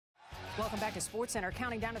Welcome back to SportsCenter.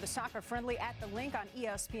 Counting down to the soccer friendly at the Link on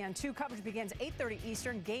ESPN2. Coverage begins 8:30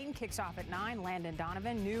 Eastern. Game kicks off at 9. Landon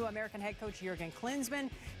Donovan, new American head coach Jurgen Klinsmann,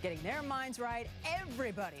 getting their minds right.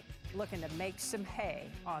 Everybody looking to make some hay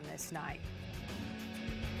on this night.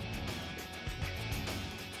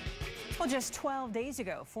 Well, just 12 days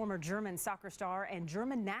ago, former German soccer star and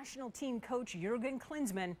German national team coach Jurgen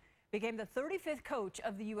Klinsmann became the 35th coach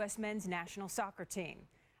of the U.S. men's national soccer team.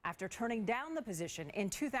 After turning down the position in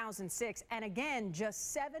 2006 and again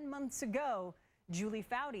just 7 months ago, Julie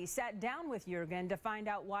Foudy sat down with Jurgen to find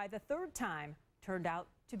out why the third time turned out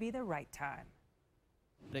to be the right time.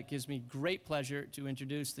 It gives me great pleasure to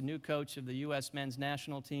introduce the new coach of the U.S. men's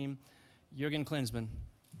national team, Jurgen Klinsmann.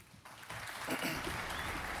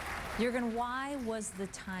 Jurgen, why was the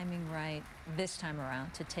timing right this time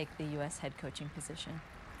around to take the U.S. head coaching position?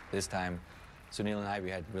 This time, Sunil and I, we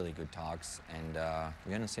had really good talks, and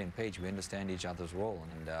we're on the same page. We understand each other's role,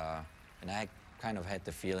 and I kind of had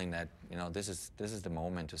the feeling that, you know, this is the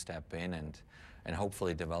moment to step in and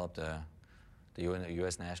hopefully develop the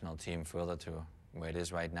U.S. national team further to where it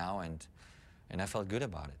is right now, and I felt good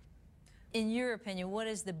about it. In your opinion, what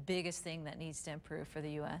is the biggest thing that needs to improve for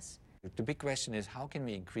the U.S.? The big question is, how can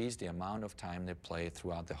we increase the amount of time they play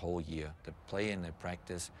throughout the whole year? They play and they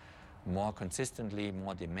practice more consistently,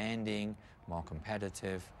 more demanding, more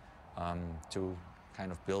competitive, to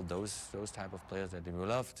kind of build those type of players that we would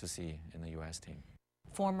love to see in the U.S. team.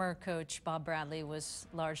 Former coach Bob Bradley was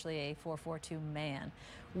largely a 4-4-2 man.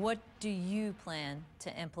 What do you plan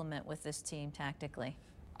to implement with this team tactically?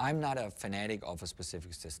 I'm not a fanatic of a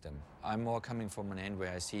specific system. I'm more coming from an end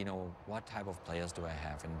where I see, you know, what type of players do I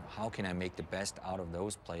have and how can I make the best out of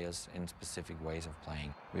those players in specific ways of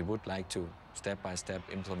playing. We would like to step by step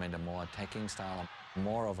implement a more attacking style,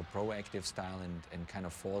 more of a proactive style, and kind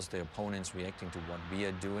of force the opponents reacting to what we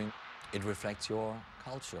are doing. It reflects your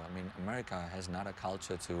culture. I mean, America has not a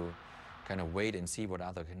culture to kind of wait and see what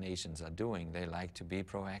other nations are doing. They like to be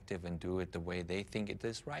proactive and do it the way they think it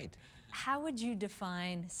is right. How would you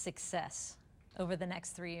define success over the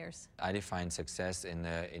next 3 years? I define success in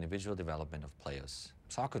the individual development of players.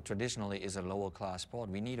 Soccer traditionally is a lower class sport.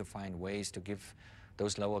 We need to find ways to give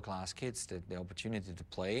those lower class kids the opportunity to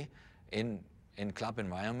play in club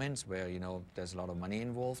environments where, you know, there's a lot of money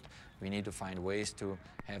involved. We need to find ways to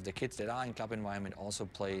have the kids that are in club environment also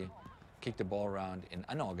kick the ball around in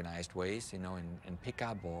unorganized ways, you know, in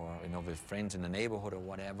pickup or, you know, with friends in the neighborhood or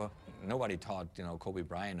whatever. Nobody taught, you know, Kobe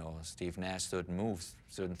Bryant or Steve Nash certain moves,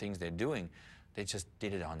 certain things they're doing. They just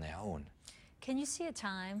did it on their own. Can you see a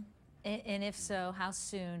time, and if so, how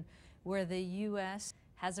soon, where the U.S.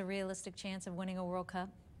 has a realistic chance of winning a World Cup?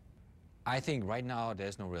 I think right now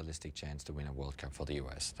there's no realistic chance to win a World Cup for the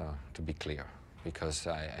U.S., to be clear, because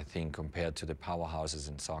I think compared to the powerhouses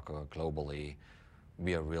in soccer globally,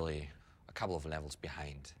 we are really a couple of levels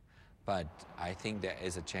behind. But I think there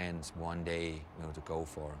is a chance one day, you know, to go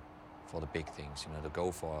for the big things, you know, to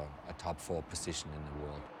go for a top 4 position in the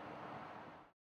world.